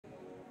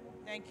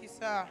Thank you,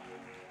 sir.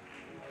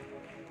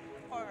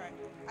 All right.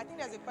 I think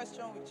there's a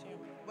question with you.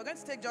 We're going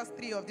to take just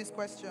 3 of these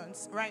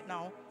questions right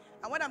now.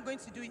 And what I'm going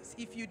to do is,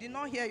 if you did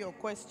not hear your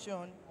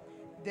question,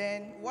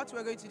 then what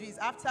we're going to do is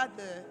after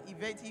the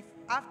event, if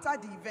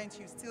after the event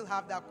you still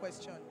have that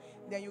question,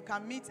 then you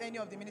can meet any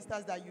of the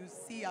ministers that you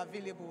see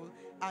available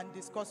and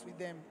discuss with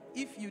them.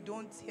 If you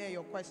don't hear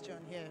your question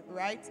here,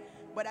 right?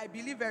 But I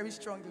believe very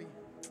strongly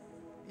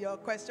your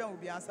question will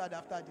be answered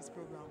after this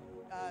program.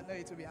 No,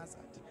 it will be answered.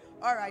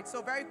 All right,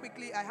 so very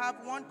quickly, I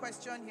have one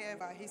question here.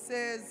 He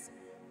says,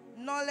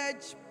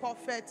 knowledge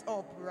puffeth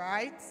up,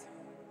 right?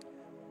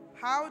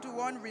 How do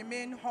one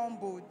remain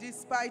humble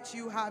despite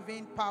you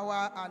having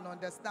power and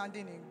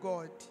understanding in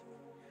God?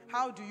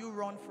 How do you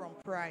run from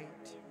pride?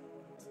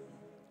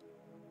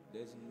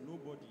 There's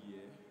nobody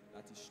here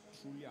that is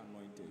truly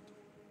anointed.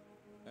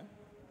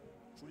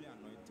 Truly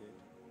anointed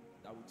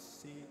that would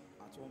say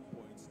at one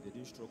point they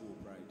didn't struggle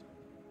with pride.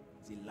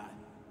 It's a lie.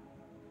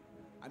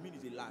 I mean,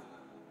 it's a lie.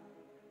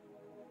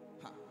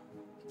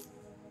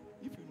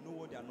 If you know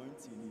what the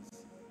anointing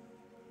is,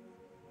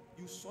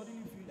 you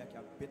suddenly feel like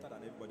you're better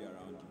than everybody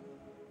around you.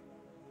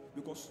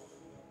 Because,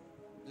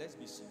 let's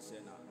be sincere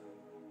now.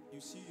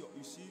 You see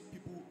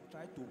people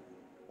try to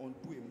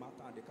undo a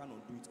matter and they can't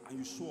undo it, and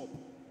you show up,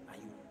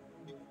 and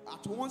you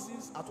at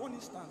one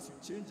instance you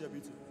change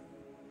everything.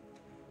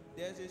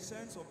 There's a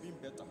sense of being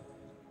better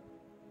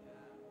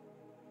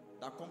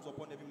that comes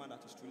upon every man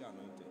that is truly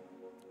anointed.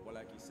 But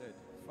like he said,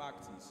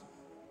 fact is,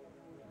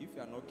 if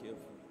you are not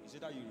careful, it's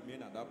either you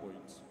remain at that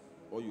point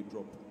or you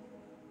drop.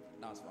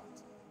 That's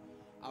fact.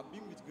 I've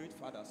been with great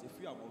fathers, a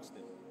few amongst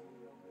them,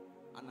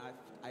 and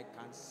I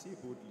can say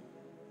boldly,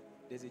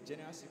 there's a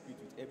general secret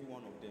with every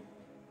one of them,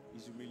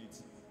 is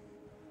humility.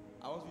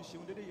 I was with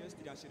Shewundede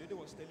yesterday, and Shewundede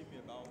was telling me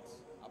about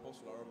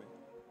Apostle Arome.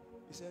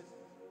 He said,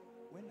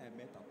 when I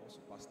met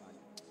Apostle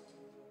personally,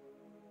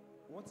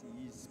 what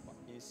he is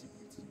in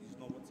secret is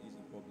not what he is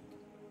in public.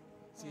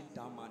 Say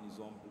that man is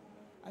humble.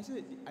 I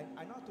said,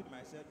 I now told him,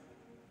 I said,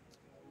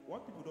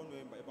 what people don't know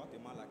about a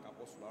man like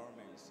Apostle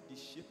Arome is the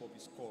shape of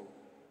his skull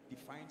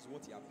defines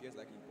what he appears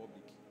like in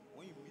public.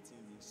 When you meet him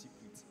in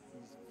secret,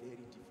 he's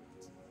very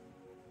different.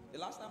 The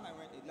last time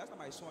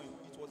I saw him,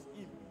 it was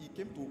him. He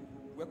came to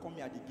welcome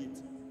me at the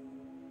gate.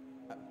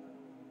 I'm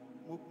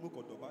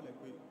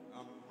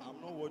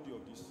not worthy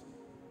of this.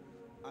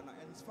 And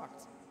it's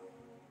fact.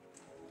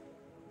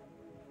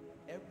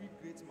 Every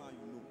great man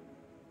you know,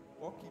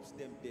 what keeps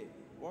them there,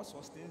 what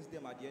sustains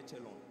them at the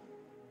echelon,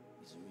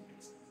 is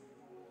humility.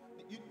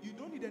 You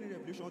don't need any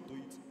revelation to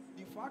it.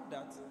 The fact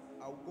that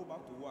I'll go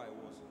back to who I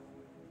was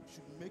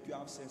should make you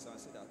have sense and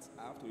say that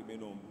I have to remain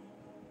humble.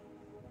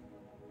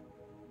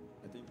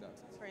 I think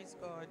that's it. Praise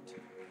God.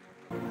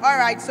 All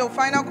right, so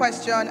final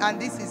question, and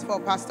this is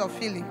for Pastor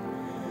Philip.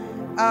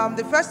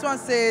 The first one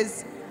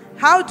says,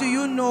 how do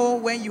you know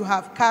when you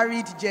have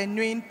carried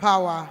genuine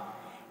power?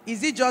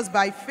 Is it just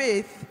by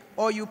faith,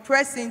 or you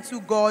press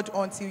into God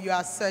until you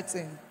are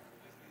certain?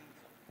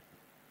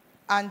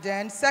 And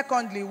then,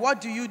 secondly,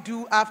 what do you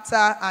do after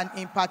an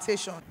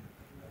impartation?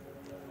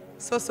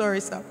 So sorry,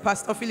 sir.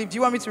 Pastor Philip, do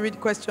you want me to read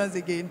questions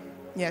again?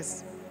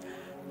 Yes.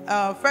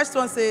 First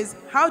one says,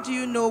 how do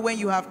you know when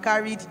you have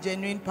carried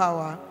genuine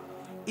power?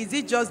 Is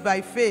it just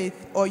by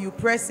faith, or you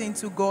press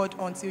into God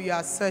until you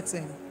are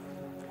certain?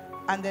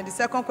 And then the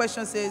second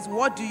question says,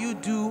 what do you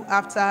do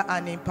after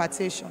an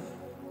impartation?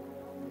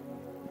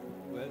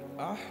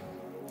 Well,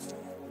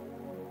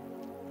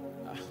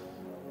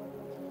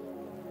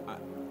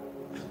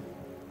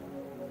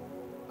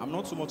 I'm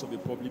not so much of a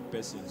public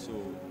person, so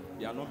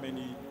there are not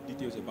many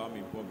details about me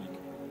in public.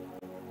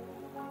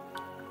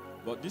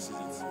 But this is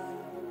it.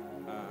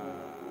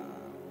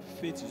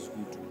 Faith is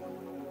good,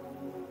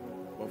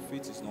 but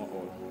faith is not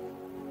all.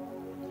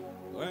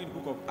 When in the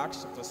book of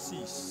Acts chapter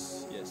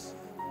 6, yes,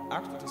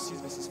 Acts chapter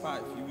 6 verses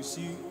 5, you will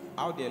see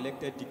how they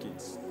elected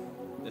deacons.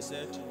 They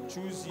said,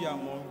 choose ye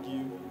among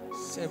you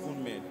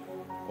 7 men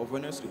of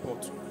honest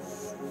report,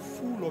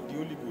 full of the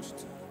Holy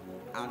Ghost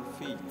and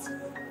faith.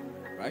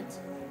 Right?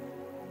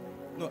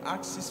 No,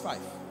 Acts 6:5.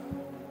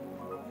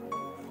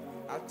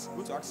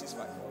 Go to Acts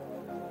 6:5.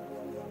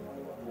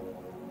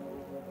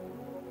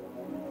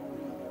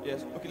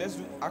 Yes, okay, let's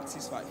do Acts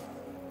 6:5.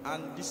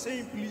 And the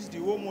saying pleased the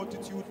whole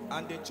multitude,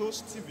 and they chose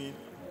Stephen,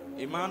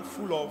 a man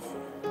full of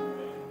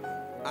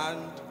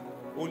and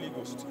Holy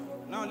Ghost.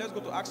 Now let's go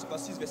to Acts chapter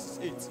 6, verses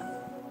 8.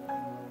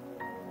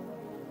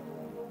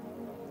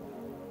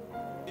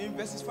 In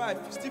verses 5,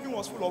 Stephen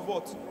was full of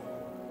what?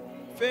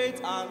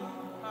 Faith and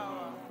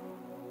power.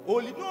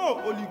 Holy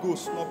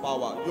Ghost, not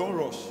power. You don't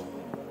rush.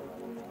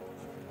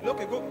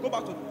 Okay, go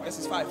back to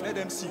verses 5. Let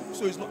them see.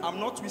 So I'm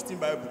not twisting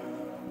Bible.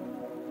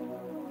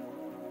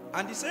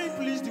 And the saying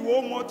pleased the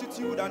whole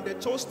multitude, and they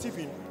chose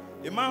Stephen,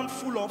 a man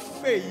full of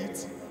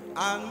faith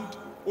and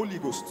Holy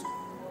Ghost.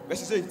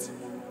 Verses 8.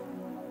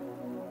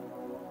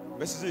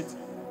 Verses 8.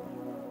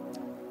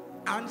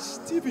 And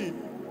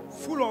Stephen,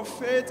 full of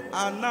faith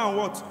and now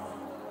what?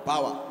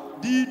 Power.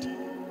 Did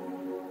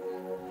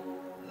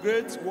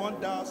great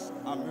wonders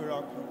and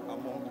miracles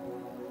among them.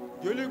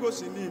 The Holy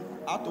Ghost in him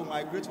had to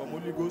migrate from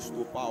Holy Ghost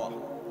to power.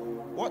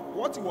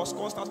 What he was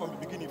constant from the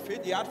beginning,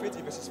 faith, he had faith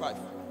in verses 5.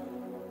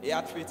 He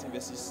had faith in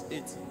verses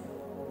 8.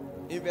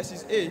 In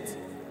verses 8,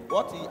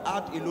 what he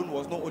had alone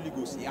was not Holy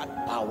Ghost, he had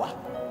power.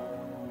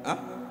 Huh?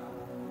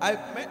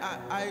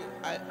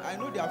 I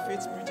know there are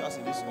faith preachers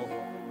in this hall.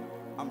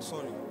 I'm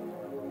sorry.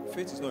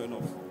 Faith is not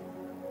enough.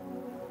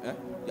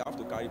 You have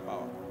to carry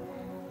power.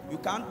 You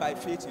can't by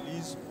faith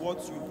release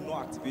what you've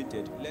not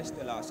activated. Let's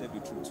tell ourselves the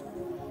truth.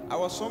 I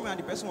was somewhere and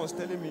the person was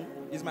telling me,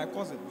 he's my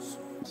cousin.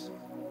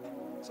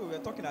 So we were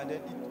talking and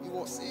then he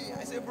was saying,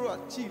 I said, bro,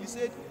 chill. He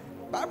said,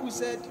 Bible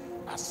said,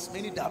 as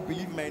many that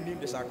believe my name,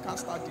 they shall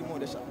cast out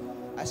demons.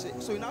 I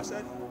said, so he now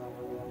said,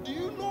 do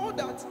you know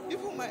that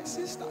even my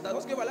sister that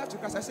just gave her life to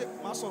Christ, I said,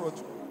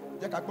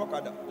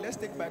 let's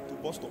take back to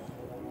bus stop.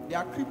 They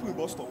are crippled in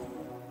bus stop.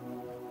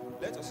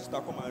 Let your sister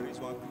come and raise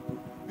one cripple.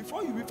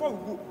 Before we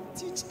go,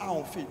 teach her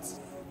on faith.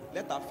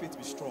 Let her faith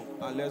be strong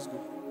and let's go.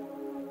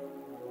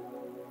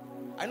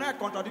 I know I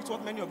contradict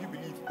what many of you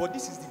believe, but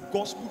this is the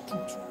gospel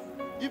truth.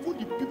 Even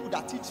the people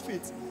that teach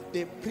faith,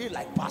 they pray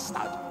like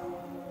bastard.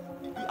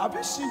 Have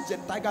you seen the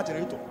tiger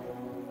generator?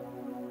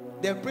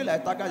 They pray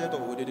like tiger generator,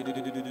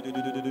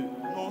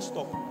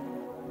 non-stop.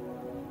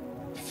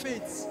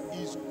 Faith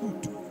is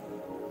good,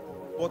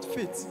 but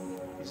faith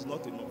is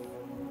not enough.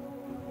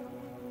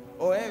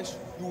 Or else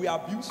you will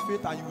abuse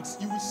faith and you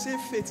will say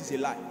faith is a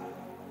lie.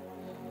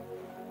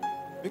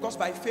 Because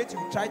by faith you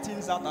will try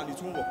things out and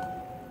it won't work.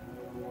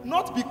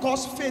 Not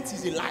because faith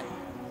is a lie,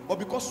 but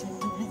because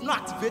you've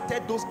not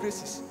activated those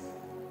graces.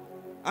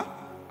 Huh?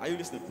 Are you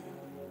listening?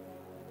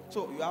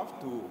 So you have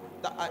to,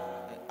 I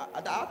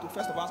have to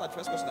first of all answer the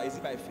first question, that is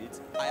it by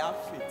faith? I have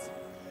faith.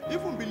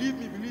 Even believe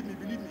me.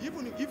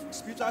 Even if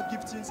spiritual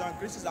giftings and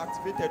graces are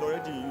activated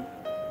already in you,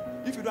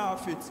 if you don't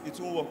have faith, it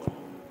won't work.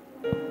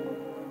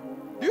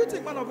 Do you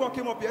think man of God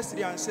came up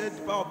yesterday and said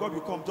the power of God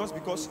will come just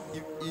because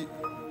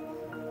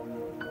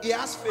he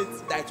has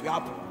faith that it will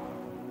happen?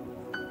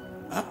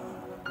 Huh?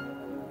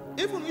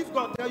 Even if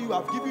God tell you,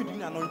 I've given you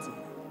the anointing,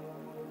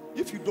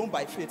 if you don't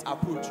by faith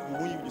approach, you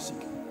won't heal the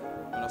sick. You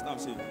understand what I'm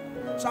saying?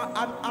 So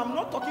I'm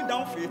not talking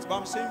down faith, but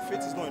I'm saying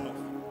faith is not enough.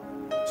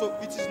 So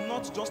it is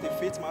not just a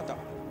faith matter.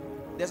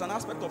 There's an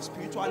aspect of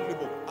spiritual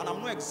labor, and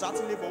I'm not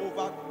exactly labor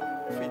over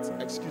faith.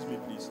 Excuse me,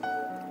 please.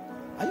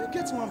 Are you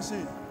getting what I'm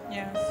saying?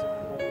 Yes.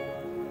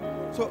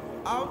 So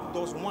how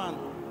does one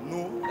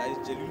know that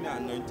is genuinely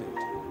anointed?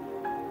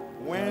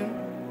 When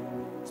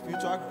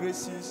spiritual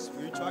graces,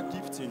 spiritual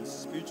giftings,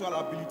 spiritual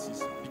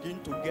abilities begin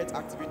to get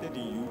activated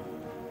in you,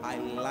 I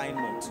lie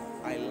not.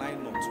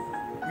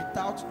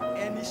 Without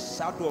any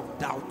shadow of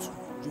doubt,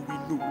 you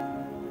will know.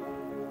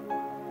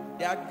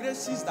 There are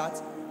graces that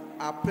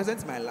are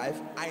present in my life,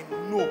 I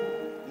know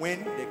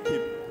when they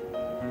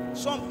came.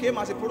 Some came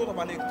as a product of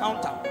an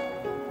encounter.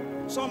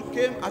 Some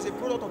came as a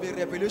product of a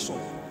revelation.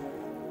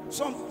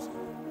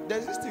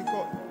 There's this thing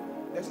called,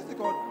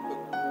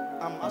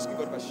 I'm asking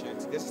God for shit.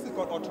 There's this thing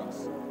called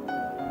utterance.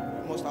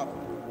 It must happen.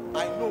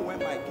 I know when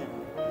my came.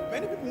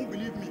 Many people won't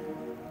believe me.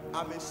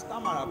 I'm a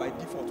stammerer by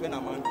default when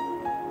I'm angry.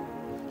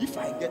 If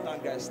I get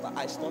angry, I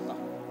stutter.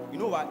 You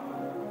know why?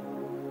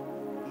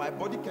 My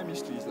body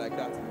chemistry is like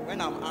that. When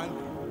I'm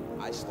angry,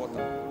 I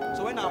stutter.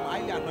 So when I'm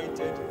highly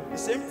anointed, the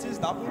same things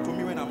that happen to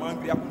me when I'm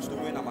angry happens to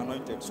me when I'm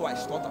anointed. So I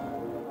stutter.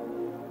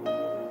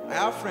 I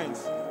have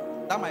friends.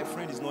 That my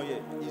friend is not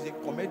here. He's a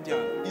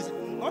comedian. He's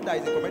not that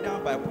he's a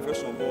comedian by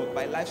profession, but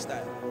by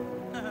lifestyle.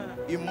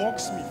 He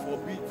mocks me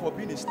for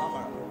being a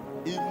stammerer.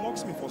 He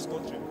mocks me for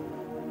stuttering.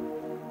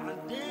 And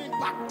then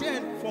back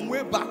then, from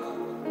way back,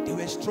 they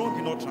were strong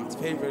in utterance,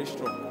 very, very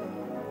strong.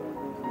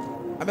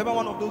 I remember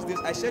one of those days,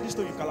 I shared this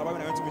story in Calabar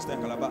when I went to Mr.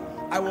 in Calabar.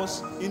 I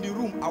was in the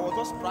room, I was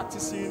just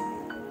practicing.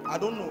 I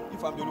don't know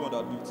if I'm the only one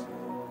that do it.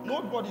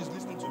 Nobody is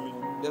listening to me.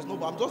 There's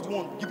nobody. I'm just the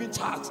one giving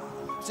charge.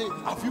 Say,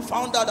 have you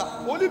found out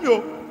that? Only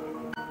me.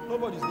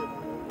 Nobody's there.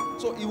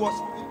 So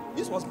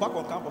this was back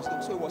on campus,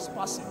 so he was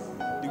passing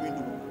the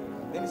window.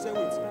 Then he said,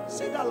 wait,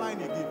 say that line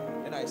again.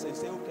 And I said,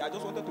 okay, I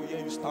just wanted to hear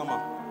you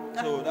stammer.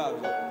 So that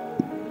was all.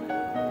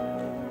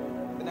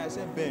 Then I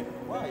said, Ben,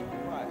 why?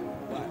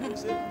 He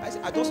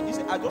said, I just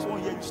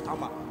want to hear you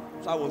stammer.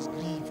 So I was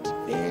grieved,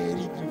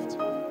 very grieved.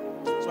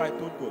 So I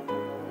told God,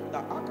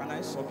 that how can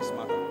I solve this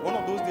matter? One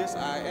of those days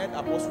I heard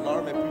Apostle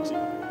Larame preaching,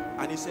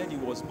 and he said he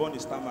was born a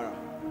stammerer.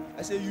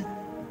 I said, you.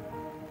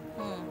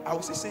 I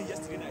was just saying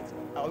yesterday night,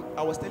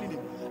 I was telling him,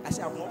 I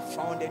said, I have not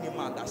found any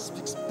man that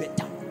speaks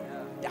better.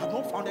 I have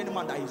not found any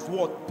man that his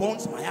word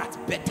burns my heart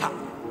better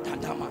than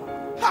that man.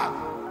 Ha!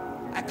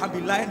 I can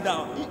be lying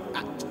down.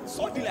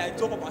 Suddenly I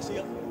jump up and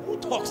say, who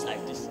talks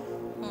like this?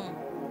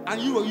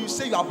 And you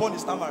say you are born a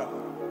stammerer.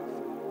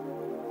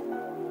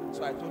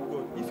 So I told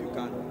God, if you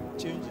can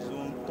change his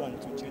own tongue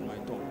to change my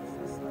tongue.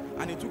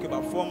 And it took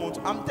about 4 months.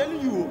 I'm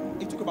telling you,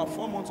 it took about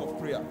 4 months of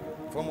prayer.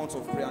 4 months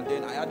of prayer, and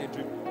then I had a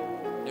dream.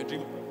 The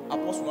dream,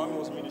 Apostle Rami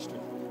was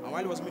ministering. And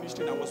while he was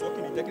ministering, I was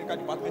working in the technical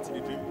department in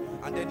the dream,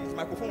 and then his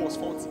microphone was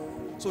faulty.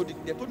 So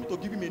they told me to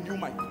give him a new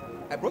mic.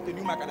 I brought a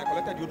new mic and I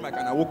collected the old mic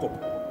and I woke up.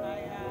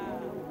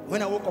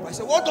 When I woke up, I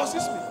said, what does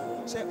this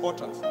mean? He said,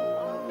 utterance.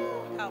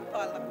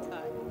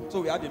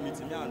 So we had a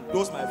meeting, me and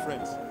those my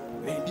friends.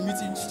 We're in the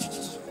meeting.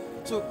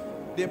 So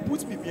they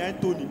put me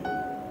behind Tony.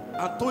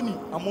 And Tony,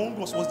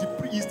 among us, is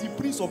the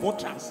prince of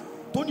utterance.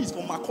 Tony is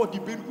from Makodi,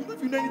 Benue. You know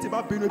if you know anything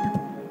about Benue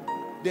people.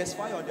 There's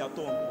fire on their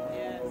tongue.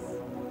 Yes.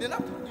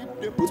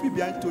 They put me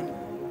behind Tony.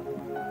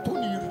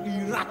 Tony,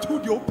 he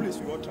rattled the whole place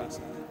with utterance.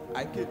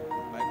 I came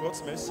by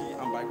God's mercy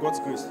and by God's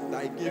grace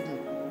that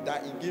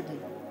he gave me.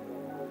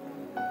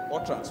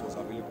 Utterance was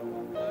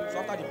available. So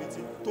after the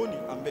meeting, Tony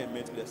and Ben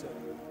met me. They said,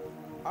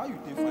 how you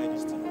define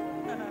this thing?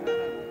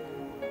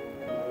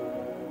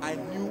 I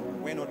knew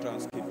when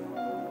utterance came.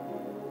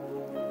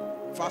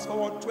 Fast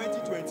forward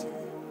 2020.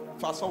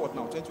 Fast forward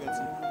now,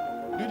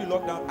 2020. During the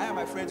lockdown, I and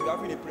my friends were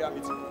having a prayer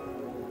meeting.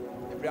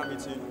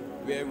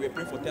 Where we were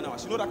praying for 10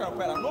 hours. You know that kind of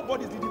prayer? Like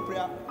nobody's leading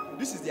prayer.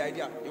 This is the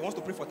idea. He wants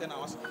to pray for 10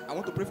 hours. I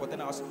want to pray for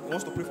 10 hours. He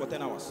wants to pray for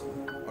 10 hours.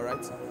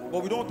 Alright?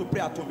 But we don't want to pray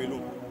at home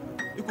alone.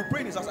 You could pray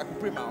in his house, I could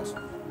pray in my house.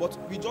 But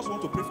we just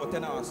want to pray for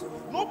 10 hours.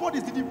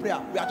 Nobody's leading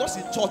prayer. We are just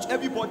in church.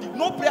 Everybody.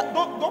 No prayer.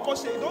 Don't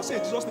say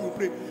in Jesus' name we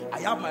pray. I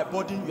have my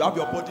body. You have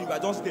your body. We are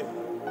just there.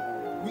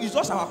 It's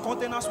just our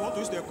containers we want to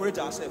use to encourage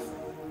ourselves.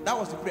 That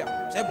was the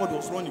prayer. So everybody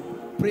was running.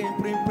 Praying.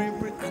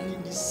 And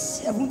in the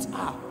 7th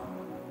hour,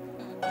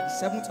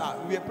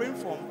 we were praying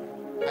from,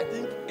 I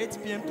think, 8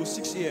 p.m. to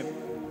 6 a.m.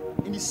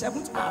 In the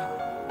 7th hour,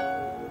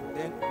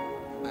 then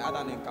I had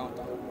an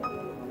encounter.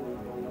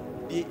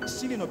 The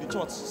ceiling of the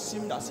church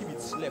seemed as if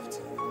it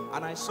slept.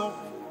 And I saw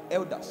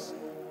elders.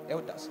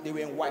 They were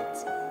in white.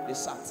 They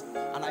sat.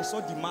 And I saw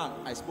the man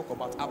I spoke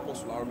about,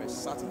 Apostle Aramis,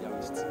 sat in their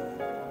midst.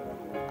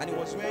 And he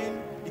was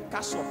wearing the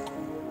cassock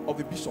of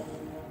a bishop.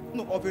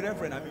 No, of a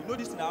reverend. I mean, you know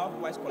this thing, I have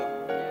white collar.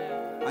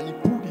 And he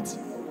pulled it,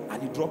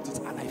 and he dropped it,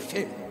 and I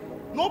fell.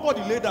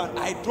 Nobody lay down.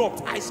 I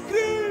dropped. I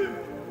screamed.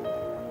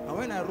 And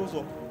when I rose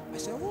up, I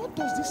said, what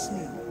does this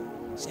mean?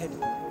 He said,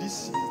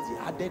 this is the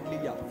added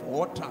layer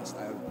for utterance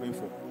I am praying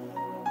for.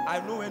 I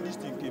know when this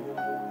thing came.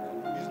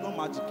 It's not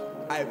magic.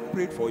 I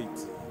prayed for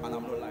it, and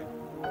I'm not lying.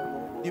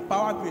 The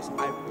power grace,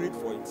 I prayed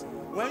for it.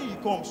 When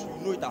it comes,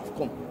 you know it has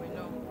come.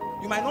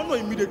 You might not know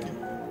immediately,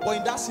 but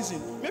in that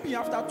season, maybe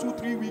after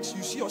 2-3 weeks,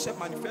 you see yourself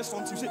manifest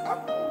something. You say,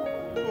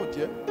 oh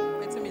dear.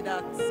 Wait me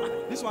that.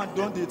 This one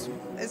don't date you.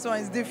 This one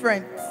is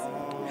different.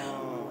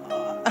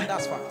 And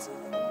that's fact.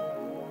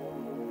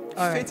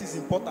 Faith is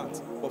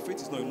important, but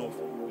faith is not enough.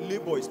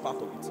 Labor is part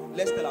of it.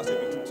 Let's tell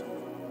ourselves the truth.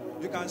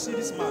 You can see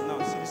this man now,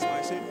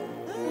 say,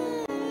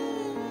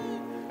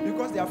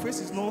 because their face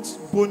is not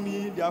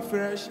bony, they are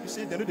fresh. You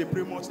say they know they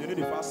pray much, they know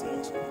they fast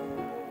much.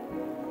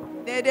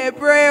 They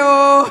pray,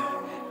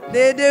 oh.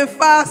 They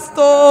fast,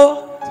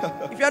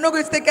 oh. If you're not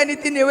going to take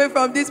anything away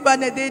from this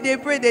panel, they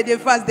pray, they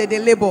fast, they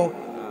labor.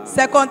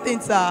 Second thing,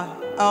 sir,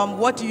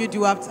 what do you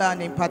do after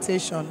an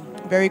impartation?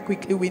 Very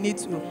quickly, we need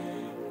to.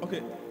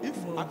 Okay, if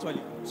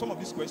actually some of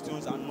these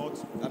questions are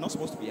not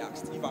supposed to be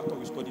asked, if after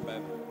we study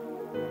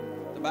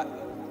the Bible,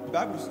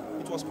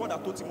 it was Paul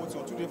that told Timothy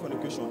on 2 different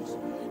occasions.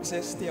 He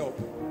says, stay up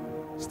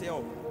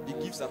the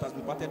gifts that has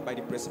been imparted by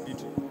the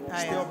presbytery.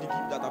 Stir up the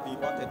gifts that have been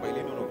imparted by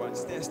laying on of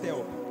hands. Stir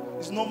up.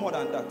 It's no more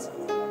than that.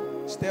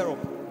 Stir up.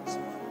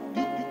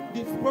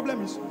 The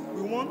problem is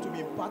we want to be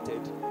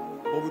imparted,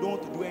 but we don't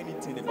want to do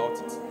anything about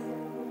it.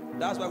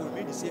 That's why we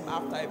made the same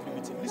after every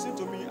meeting. Listen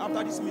to me,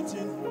 after this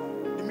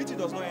meeting, the meeting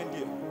does not end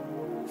here.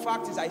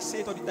 Fact is, I say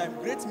it all the time,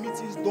 great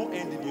meetings don't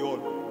end in the hall.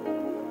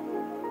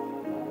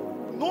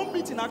 No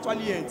meeting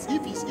actually ends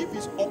if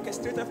it's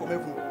orchestrated from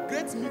heaven.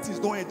 Great meetings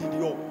don't end in the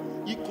hall.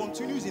 It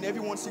continues in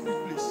everyone's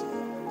secret place.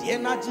 The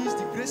energies,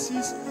 the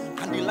graces,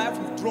 and the life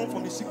we've drawn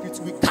from the secrets,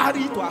 we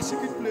carry it to our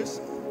secret place,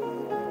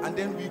 and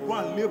then we go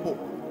and labor,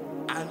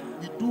 and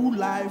we do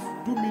life,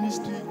 do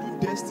ministry, do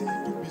destiny,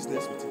 do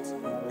business with it.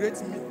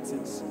 Great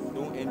meetings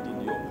don't end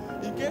in the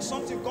hall. In case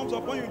something comes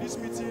upon you in this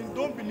meeting,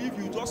 don't believe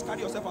you just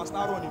carry yourself and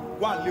start running.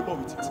 Go and labor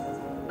with it.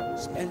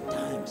 Spend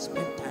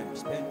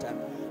time.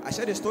 I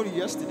shared a story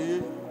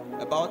yesterday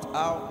about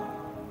how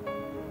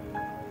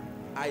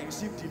I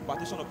received the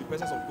impartation of the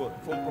presence of God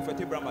from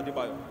Prophet Abraham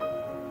Adebayo.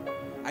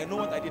 I know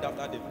what I did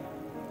after them.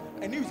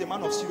 I knew he's a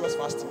man of serious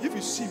fasting. If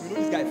you see, you know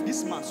this guy,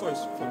 this man, sorry,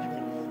 forgive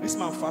me, this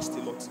man fasts a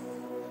lot.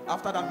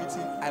 After that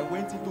meeting, I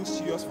went into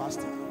serious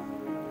fasting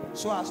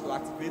so as to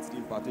activate the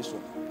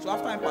impartation. So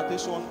after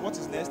impartation, what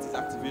is next is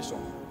activation.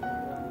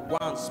 Go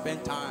and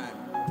spend time,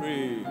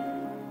 pray.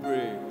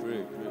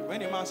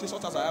 When a man says,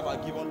 such as I have, I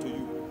give unto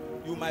you,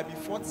 you might be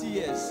 40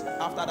 years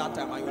after that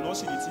time and you will not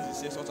see the things he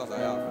says, such as I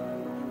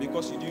have,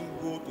 because you didn't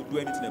go to do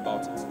anything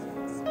about it.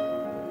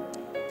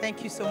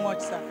 Thank you so much,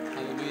 sir.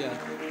 Hallelujah.